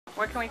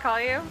What can we call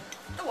you?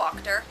 The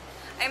Wokter.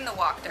 I am the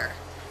Wokter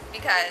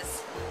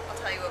because I'll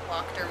tell you what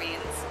Wokter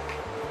means.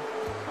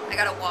 I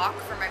got a wok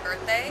for my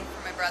birthday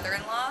for my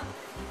brother-in-law,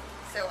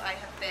 so I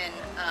have been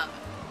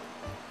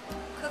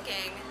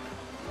cooking.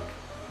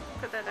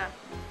 Put that down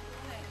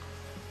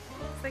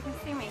so they can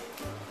see me.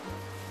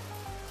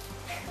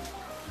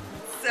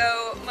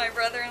 So my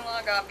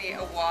brother-in-law got me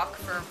a wok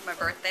for my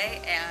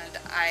birthday, and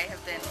I have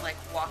been like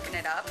walking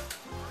it up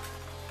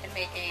and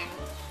making,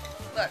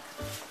 look,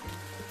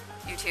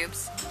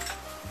 YouTubes.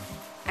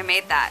 I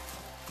made that.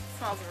 It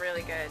smells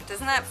really good.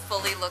 Doesn't that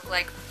fully look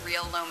like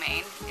real lo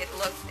mein? It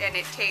looks and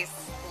it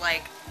tastes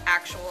like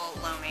actual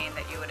lo mein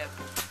that you would have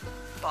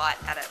bought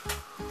at a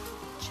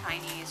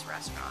Chinese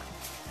restaurant.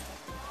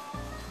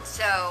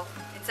 So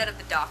instead of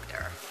the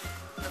doctor,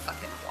 the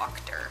fucking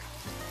Wokter.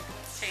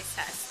 Taste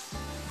test.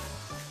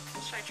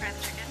 Should I try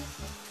the chicken?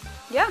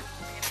 Yeah. Are you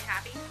gonna be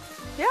happy?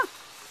 Yeah.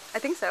 I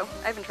think so.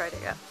 I haven't tried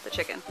it yet. The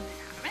chicken. A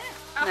minute.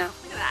 Oh, No.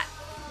 Look at that.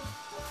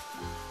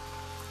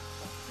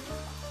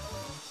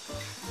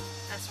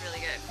 That's really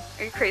good.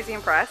 Are you crazy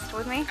impressed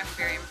with me? I'm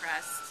very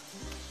impressed.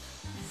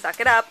 Suck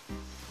it up.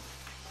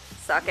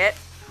 Suck it.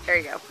 There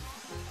you go.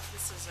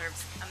 This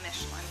deserves a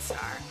Michelin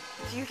star.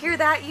 Do you hear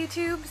that,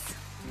 YouTubes?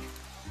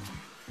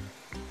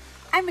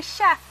 I'm a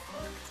chef.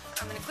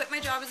 I'm gonna quit my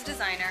job as a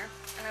designer,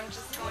 and I'm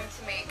just going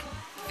to make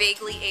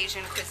vaguely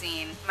Asian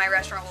cuisine. My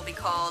restaurant will be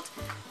called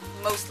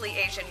Mostly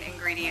Asian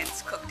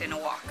Ingredients Cooked in a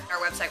Wok. Our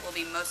website will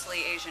be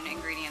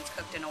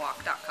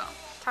mostlyasianingredientscookedinawok.com.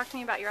 Talk to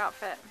me about your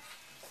outfit.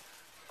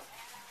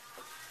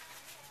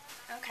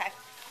 Okay.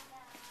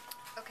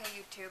 Okay,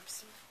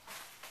 YouTubes.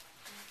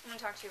 I'm gonna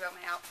talk to you about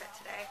my outfit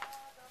today.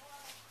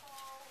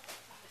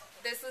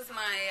 This is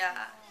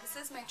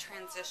my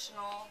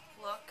transitional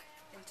look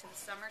into the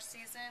summer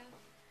season.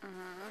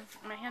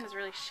 My hand is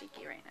really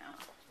shaky right now.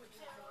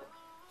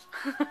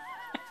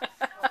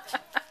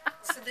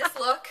 So this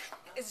look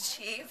is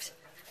achieved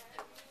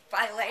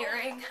by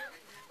layering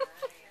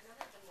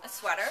a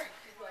sweater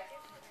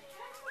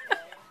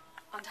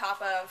on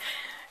top of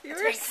You're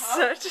tank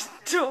top. such a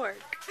dork.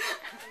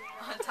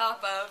 On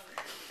top of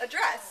a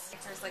dress.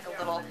 There's like a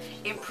little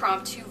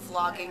impromptu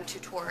vlogging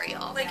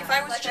tutorial. Like if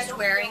I was just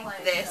wearing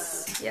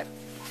this, Yep.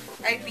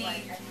 I'd be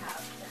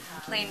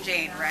plain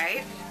Jane,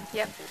 right?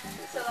 Yep.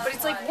 But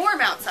it's like warm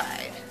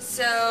outside.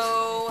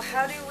 So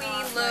how do we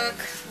look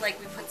like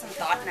we put some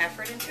thought and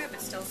effort into it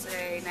but still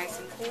stay nice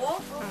and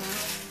cool?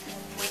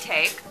 We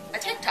take a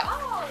tank top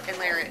and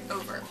layer it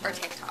over our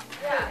tank top.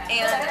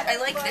 And I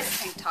like this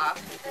tank top,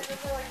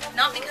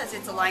 not because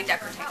it's a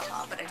Leyendecker tank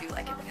top, but I do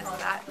like it because of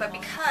that, but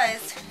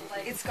because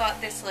it's got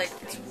this like,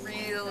 it's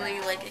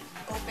really like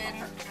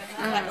open,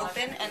 cut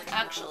open, and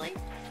actually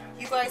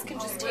you guys can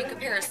just take a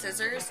pair of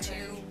scissors to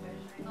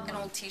an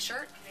old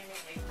t-shirt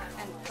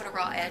and put a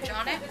raw edge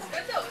on it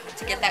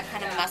to get that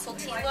kind of muscle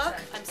tee look.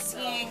 I'm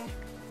seeing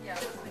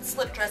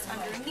slip dress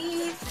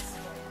underneath,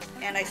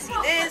 and I see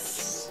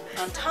this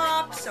on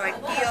top, so I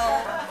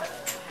feel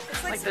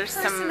it's Like there's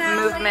some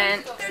personality.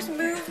 movement. There's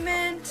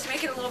movement. To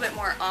make it a little bit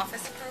more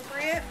office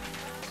appropriate,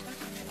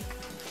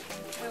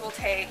 we will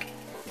take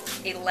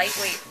a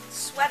lightweight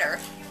sweater.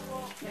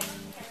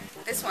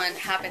 This one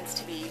happens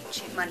to be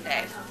Cheap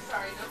Monday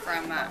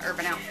from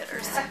Urban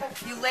Outfitters.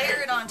 You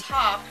layer it on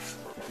top,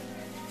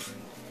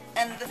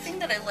 and the thing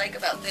that I like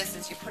about this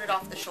is you put it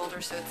off the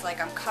shoulder, so it's like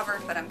I'm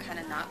covered, but I'm kind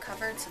of not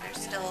covered, so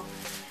there's still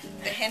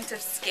the hint of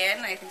skin.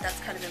 I think that's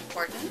kind of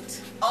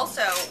important.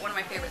 Also, one of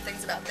my favorite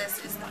things about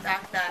this is the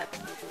fact that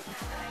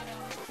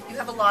you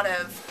have a lot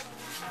of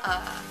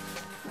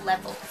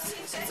levels.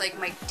 So it's like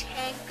my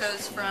tank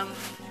goes from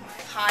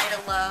high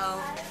to low,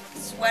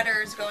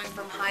 sweaters going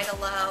from high to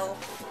low.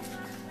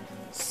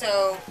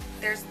 So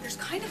there's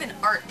kind of an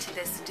art to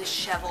this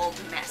disheveled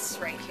mess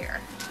right here.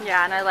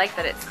 Yeah, and I like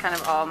that it's kind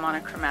of all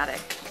monochromatic.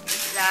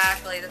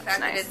 Exactly. The fact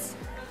that Nice. it's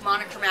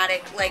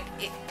monochromatic, like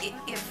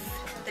if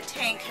the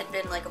tank had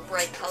been like a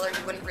bright color,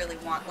 you wouldn't really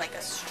want like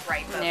a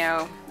stripe of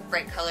No.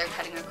 bright color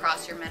cutting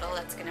across your middle.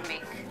 That's gonna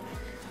make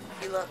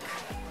you look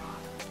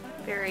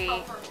Very.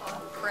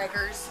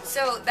 preggers.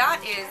 So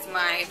that is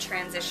my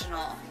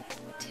transitional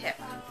tip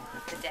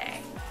of the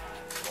day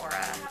for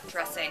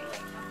dressing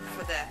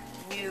for the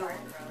new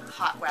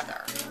hot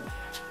weather.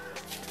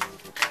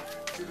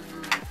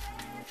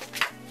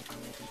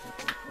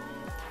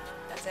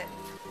 That's it.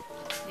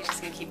 You're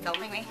just gonna keep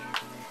filming me?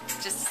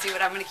 Just to see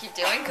what I'm gonna keep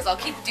doing? Because I'll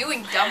keep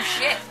doing dumb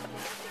shit.